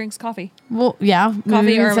 See if she drinks coffee. Well, yeah,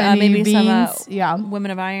 Coffee or maybe beans. some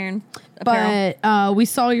Women of Iron apparel. But we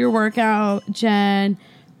saw your workout, Jen.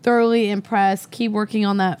 Thoroughly impressed. Keep working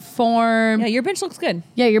on that form. Yeah, your bench looks good.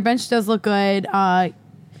 Yeah, your bench does look good.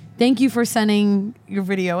 Thank you for sending your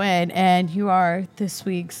video in, and you are this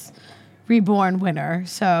week's Reborn winner.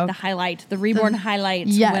 So the Reborn highlight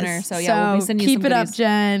winner. So yeah, we'll be sending you some keep it up, goodies.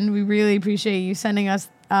 Jen. We really appreciate you sending us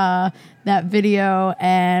that video,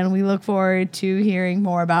 and we look forward to hearing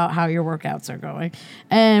more about how your workouts are going.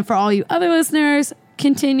 And for all you other listeners,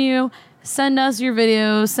 send us your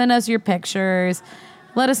videos, send us your pictures.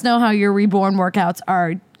 Let us know how your Reborn workouts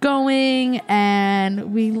are going,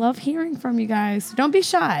 and we love hearing from you guys. Don't be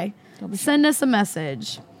shy. Send us a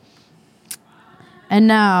message. And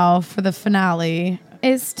now for the finale.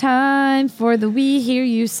 It's time for the We Hear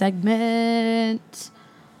You segment.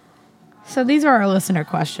 So these are our listener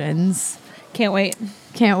questions. Can't wait.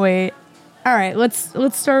 All right, let's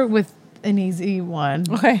start with an easy one.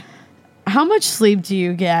 Okay. How much sleep do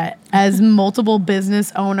you get as multiple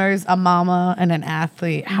business owners, a mama, and an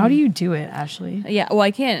athlete? How do you do it, Ashley? Yeah, well,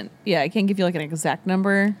 I can't give you like an exact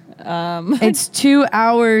number. It's 2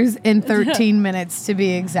 hours and 13 minutes to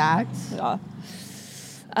be exact.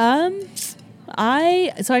 I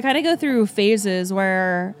kind of go through phases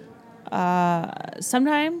where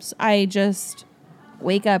sometimes I just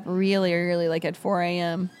wake up really early, like at 4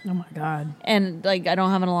 a.m. Oh my God. And like I don't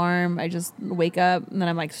have an alarm. I just wake up and then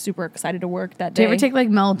I'm like super excited to work that Do day. you ever take like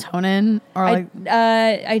melatonin or like?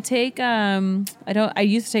 I take I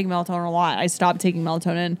used to take melatonin a lot. I stopped taking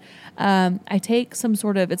melatonin. I take some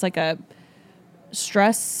sort of, it's like a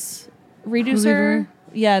stress reducer. Reliever?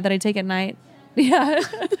 Yeah, that I take at night. Yeah,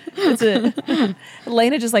 that's it.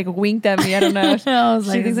 Lena just like winked at me. I don't know. I was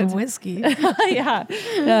like, thinks it's whiskey.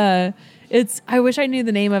 Yeah. I wish I knew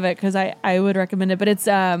the name of it because I would recommend it, but it's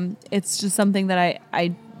just something that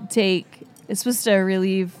I take. It's supposed to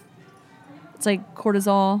relieve. It's like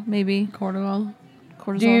cortisol, maybe. Cortisol.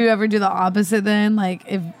 Cortisol. Do you ever do the opposite then? Like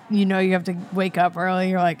if you know you have to wake up early,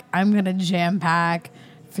 you're like, I'm gonna jam pack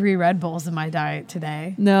 3 Red Bulls in my diet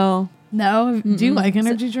today. No. No. Do you like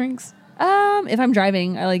energy drinks? If I'm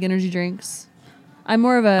driving, I like energy drinks. I'm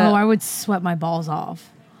more of a. I would sweat my balls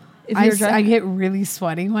off. If you're driving, I get really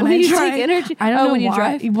sweaty when When I you drive. take energy- I don't know when you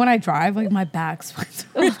why. drive? When I drive, like my back sweats.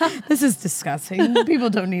 This is disgusting.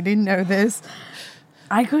 People don't need to know this.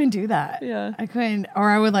 I couldn't do that. Yeah. I couldn't, or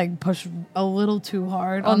I would like push a little too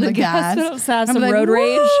hard on the gas. Have I'm some like, road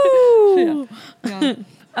 "Woo!" rage.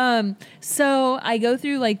 Yeah. So I go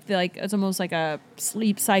through it's almost like a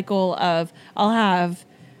sleep cycle of I'll have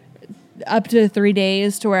up to 3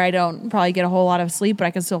 days to where I don't probably get a whole lot of sleep, but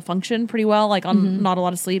I can still function pretty well, like on not a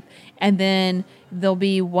lot of sleep. And then there'll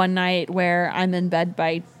be one night where I'm in bed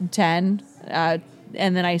by 10, and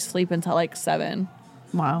then I sleep until like 7.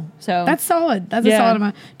 Wow. So that's solid. That's a solid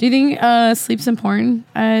amount. Do you think sleep's important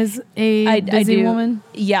as a busy woman?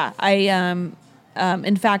 Yeah.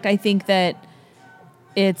 In fact, I think that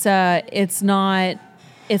it's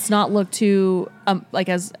not looked to like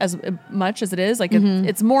as much as it is. Like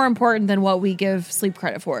it's more important than what we give sleep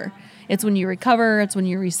credit for. It's when you recover. It's when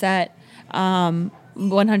you reset.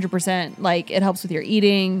 100%. Like it helps with your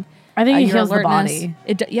eating. I think it your heals the alertness. body.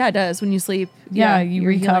 It does when you sleep. Yeah, you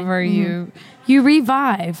you're recover. healing. You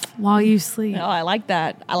revive while you sleep. Oh, I like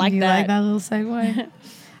that. I like you that. like that little segue?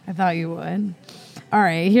 I thought you would. All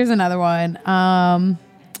right, here's another one.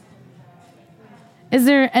 Is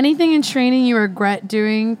there anything in training you regret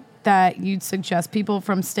doing that you'd suggest people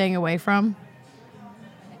from staying away from?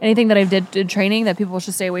 Anything that I did in training that people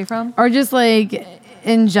should stay away from? Or just like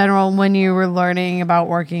in general when you were learning about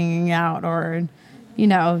working out, or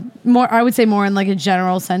more, I would say more in like a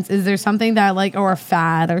general sense. Is there something that like, or a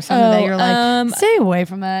fad or something that you're like, stay away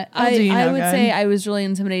from that? I would say I was really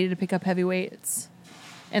intimidated to pick up heavy weights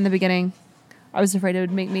in the beginning. I was afraid it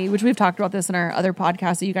would make me, which we've talked about this in our other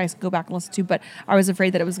podcasts that you guys can go back and listen to, but I was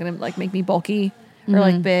afraid that it was going to like make me bulky or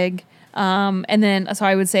like big. And then, so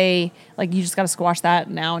I would say like, you just got to squash that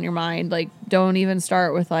now in your mind. Like, don't even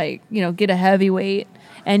start with like, get a heavy weight.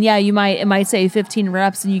 And yeah, it might say 15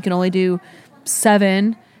 reps and you can only do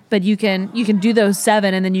 7, but you can do those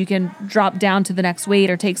 7 and then you can drop down to the next weight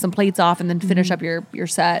or take some plates off and then finish up your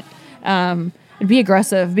set. And be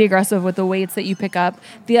aggressive with the weights that you pick up.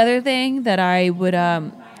 The other thing that I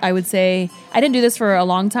would say, I didn't do this for a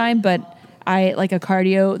long time, but I like a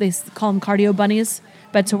cardio, they call them cardio bunnies,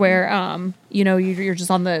 but to where, you're just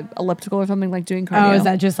on the elliptical or something, like doing cardio. Oh, is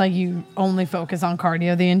that just like you only focus on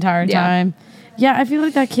cardio the entire time? Yeah, I feel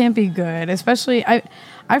like that can't be good, especially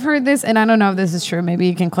I've heard this, and I don't know if this is true. Maybe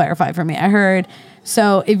you can clarify for me. I heard,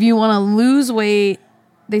 so if you want to lose weight,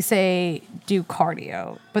 they say do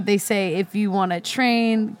cardio, but they say if you want to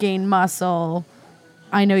train, gain muscle,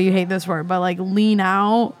 I know you hate this word, but like lean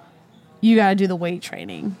out, you got to do the weight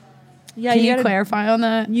training. Yeah, can you clarify on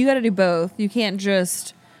that? You got to do both. You can't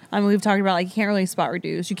just, we've talked about like you can't really spot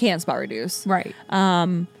reduce. You can't spot reduce. Right.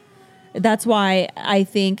 That's why I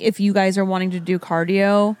think if you guys are wanting to do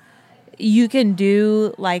cardio, you can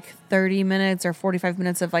do like 30 minutes or 45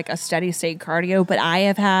 minutes of like a steady state cardio, but I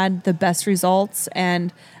have had the best results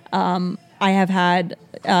and I have had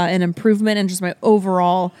an improvement in just my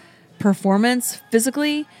overall performance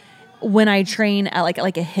physically when I train at like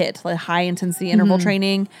a HIIT, like high intensity interval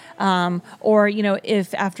training, or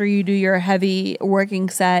if after you do your heavy working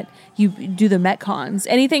set, you do the Metcons,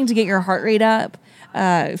 anything to get your heart rate up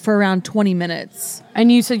for around 20 minutes.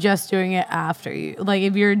 And you suggest doing it after you, like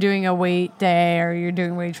if you're doing a weight day or you're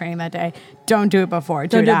doing weight training that day, don't do it before.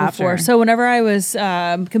 Do it after. Before. So whenever I was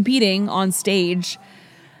competing on stage,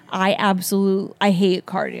 I hate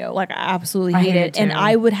cardio. Like I absolutely hate it. And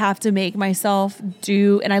I would have to make myself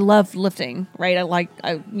do, and I love lifting, right?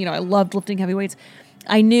 I loved lifting heavy weights.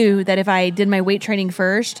 I knew that if I did my weight training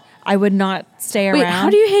first, I would not stay around. Wait, how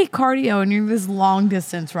do you hate cardio and you're this long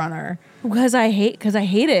distance runner? Because I hate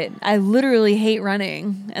it. I literally hate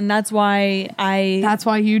running. And that's why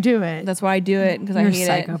you do it. That's why I do it, because I hate it. You're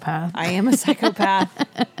a psychopath. I am a psychopath.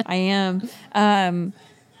 I am.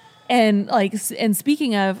 And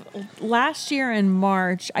speaking of, last year in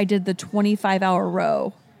March, I did the 25-hour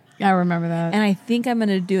row. I remember that. And I think I'm going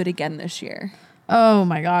to do it again this year. Oh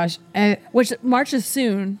my gosh. Which March is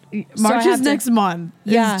soon. March is next month.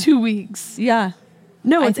 Yeah. It's 2 weeks. Yeah.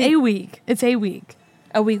 No, it's a week. It's a week.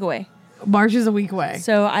 A week away. March is a week away.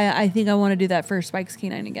 So I think I want to do that for Spikes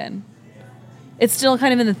K9 again. It's still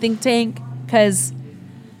kind of in the think tank because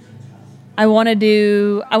I want to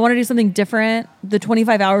do something different. The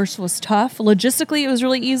 25 hours was tough. Logistically, it was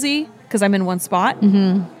really easy because I'm in one spot.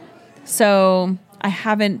 Mm-hmm. So I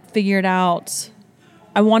haven't figured out.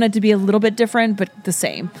 I want it to be a little bit different, but the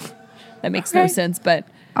same. That makes no sense. But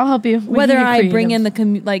I'll help you. Whether I bring in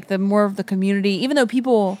the more of the community, even though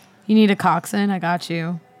people, you need a coxswain. I got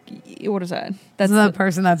you. What is that? That's the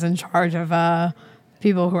person that's in charge of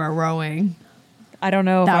people who are rowing. I don't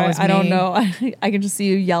know. I don't know. I can just see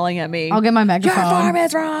you yelling at me. I'll get my megaphone. Your form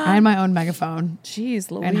is wrong. I had my own megaphone.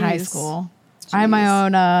 Jeez, Louise. In high school. Jeez. I had my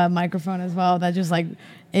own microphone as well. That just like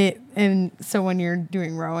it. And so when you're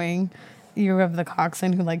doing rowing, you have the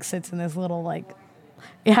coxswain who like sits in this little like.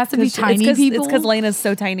 It has to be tiny people. It's because Lena's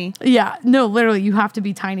so tiny. Yeah. No, literally, you have to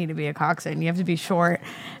be tiny to be a coxswain. You have to be short.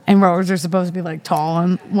 And rowers are supposed to be like tall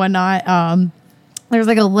and whatnot. There's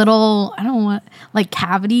like a little, I don't want, like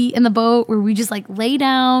cavity in the boat where we just like lay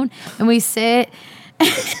down and we sit.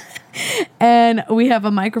 And we have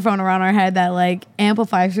a microphone around our head that like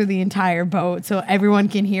amplifies through the entire boat so everyone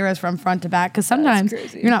can hear us from front to back. Because sometimes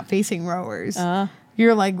you're not facing rowers.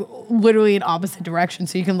 You're like literally in opposite direction,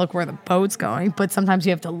 so you can look where the boat's going. But sometimes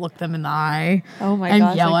you have to look them in the eye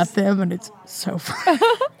and yell at them, and it's so fun.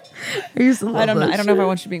 I don't know if I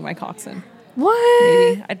want you being my coxswain.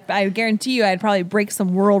 What? Maybe. I guarantee you I'd probably break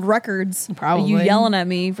some world records. Probably. You yelling at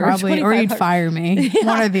me for Probably, or you'd 25 fire me. Yeah.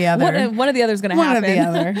 One or the other. One of the other is going to happen. One or the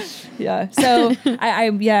other. Yeah. So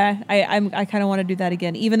I kind of want to do that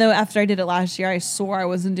again. Even though after I did it last year, I swore I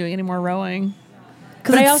wasn't doing any more rowing.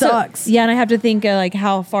 Because it sucks. Yeah, and I have to think like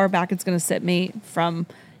how far back it's going to set me from,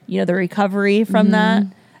 the recovery from that.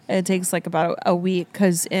 It takes like about a week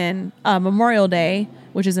because in Memorial Day,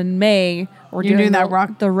 which is in May, we're doing that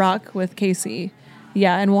ruck? The ruck with Casey.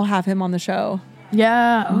 Yeah, and we'll have him on the show.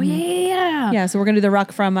 Yeah. Oh, yeah. Yeah, so we're going to do the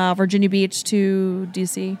ruck from Virginia Beach to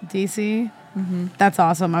DC. DC? That's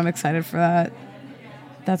awesome. I'm excited for that.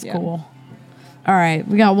 That's cool. All right.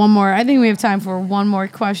 We got one more. I think we have time for one more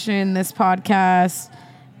question in this podcast.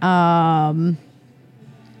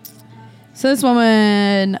 So this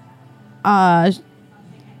woman,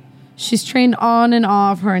 she's trained on and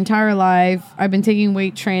off her entire life. I've been taking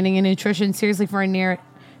weight training and nutrition seriously for a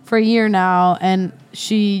year now, and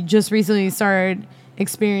she just recently started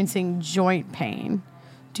experiencing joint pain.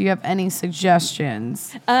 Do you have any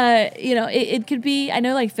suggestions? It could be, I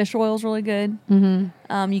know like fish oil is really good.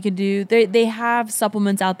 You could do, they have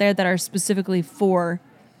supplements out there that are specifically for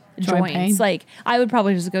joints. Pain. Like I would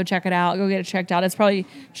probably just go check it out, go get it checked out. It's probably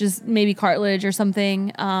just maybe cartilage or something.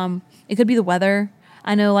 It could be the weather.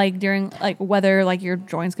 I know like during like weather, like your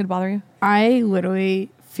joints could bother you. I literally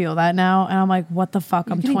feel that now, and I'm like, what the fuck?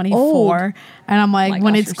 I'm 24, old. and I'm like, Oh my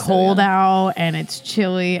when gosh, it's you're so cold young. out and it's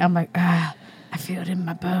chilly, I'm like, I feel it in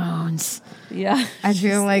my bones. Yeah. I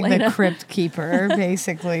feel like the Lena. crypt keeper,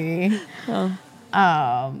 basically.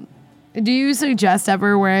 Do you suggest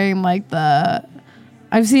ever wearing like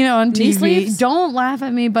I've seen it on Knee TV. sleeves? Don't laugh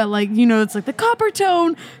at me, but like, it's like the copper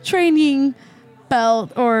tone training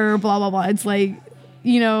belt or blah, blah, blah. It's like,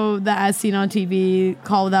 the as seen on TV,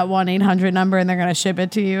 call that 1-800 number and they're going to ship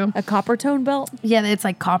it to you. A copper tone belt? Yeah, it's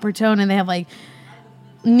like copper tone, and they have like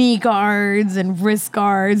knee guards and wrist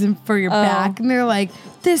guards and for your back, and they're like,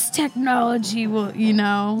 this technology will, Yeah. You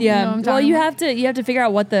know what I'm Well, talking you about? have to figure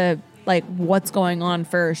out what's going on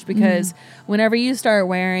first, because whenever you start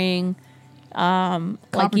wearing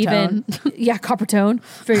Copper copper tone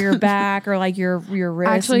for your back or like your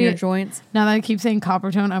wrists Actually, and your joints. Now that I keep saying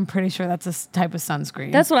copper tone, I'm pretty sure that's a type of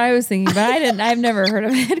sunscreen. That's what I was thinking, but I've never heard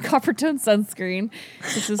of it. Copper tone sunscreen.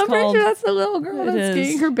 This is I'm pretty called. sure that's the little girl It that's is.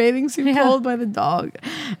 getting her bathing suit Yeah. pulled by the dog.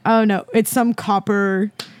 Oh no, it's some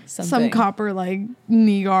copper, some Something. copper like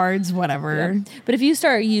knee guards, whatever. Yeah. But if you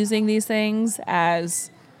start using these things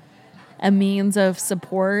as a means of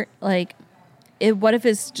support, like what if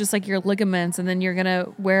it's just like your ligaments, and then you're gonna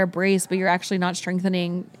wear a brace, but you're actually not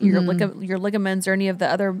strengthening your ligaments or any of the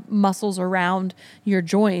other muscles around your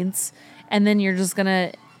joints, and then you're just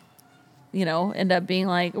gonna, end up being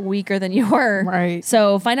like weaker than you were. Right.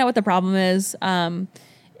 So find out what the problem is.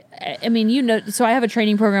 I mean, so I have a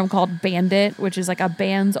training program called Bandit, which is like a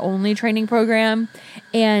bands only training program.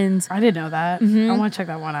 And I didn't know that. I want to check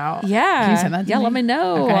that one out. yeah, Can you send that to me? let me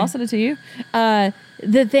know. Okay. I'll send it to you.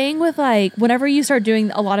 The thing with like, whenever you start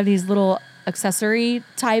doing a lot of these little accessory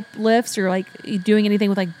type lifts or like doing anything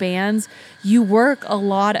with like bands, you work a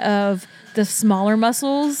lot of the smaller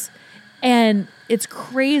muscles, and it's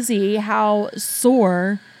crazy how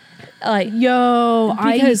sore, like, Yo,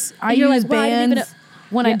 because I you're use like, wow, I didn't even bands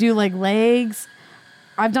when I do like legs.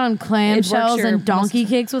 I've done clamshells your and donkey muscles.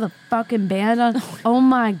 kicks with a fucking band on. Oh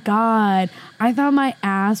my God. I thought my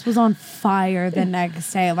ass was on fire the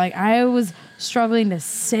next day. Like I was struggling to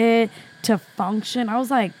sit, to function. I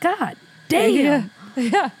was like, God damn.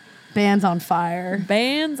 yeah. Bands on fire.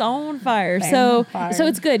 Bands on fire. Bands So on fire. so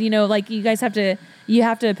it's good, like you guys have to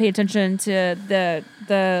pay attention to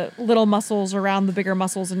the little muscles around the bigger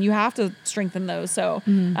muscles, and you have to strengthen those. So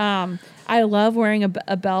I love wearing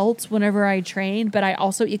a belt whenever I train, but I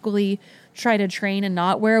also equally try to train and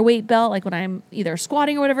not wear a weight belt, like when I'm either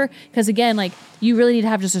squatting or whatever, because again, like you really need to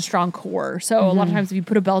have just a strong core. So a lot of times if you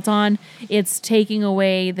put a belt on, it's taking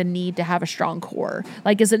away the need to have a strong core.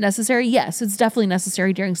 Like, is it necessary? Yes, it's definitely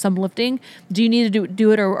necessary during some lifting. Do you need to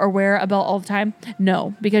do it or wear a belt all the time?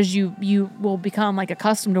 No, because you will become like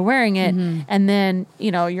accustomed to wearing it, and then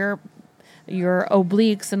your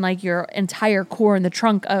obliques and like your entire core and the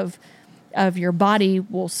trunk of your body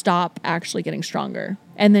will stop actually getting stronger,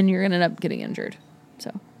 and then you're gonna end up getting injured.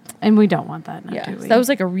 So And we don't want that now, yeah, do so we? that was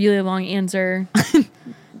like a really long answer.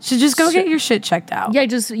 Should just go get your shit checked out. Yeah,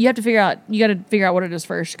 you have to figure out. You got to figure out what it is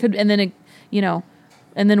first. And then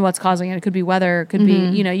and then what's causing it. It could be weather. It could be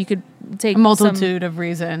you could take A multitude of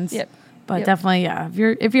reasons. Yep. But Yep. definitely, yeah.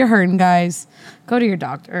 If you're hurting, guys, go to your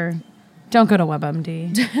doctor. Don't go to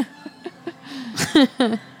WebMD.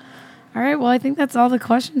 All right. Well, I think that's all the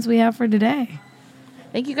questions we have for today.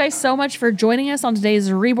 Thank you guys so much for joining us on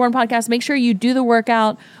today's Reborn podcast. Make sure you do the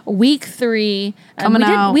workout week 3. Coming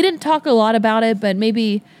out. We didn't talk a lot about it, but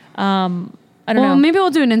maybe, I don't know. Maybe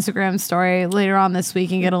we'll do an Instagram story later on this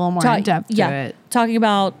week and get a little more in depth to it. Talking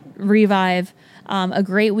about Revive. A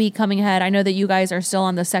great week coming ahead. I know that you guys are still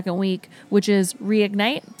on the 2nd week, which is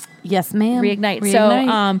Reignite. Yes, ma'am. Reignite.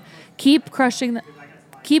 So keep crushing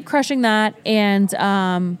that,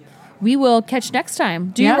 and we will catch next time.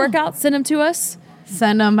 Do your workouts, send them to us.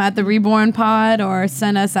 Send them at the Reborn Pod, or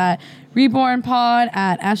send us at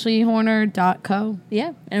rebornpod@ashleyhorner.co.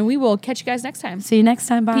 Yeah, and we will catch you guys next time. See you next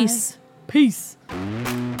time. Bye. Peace. Peace.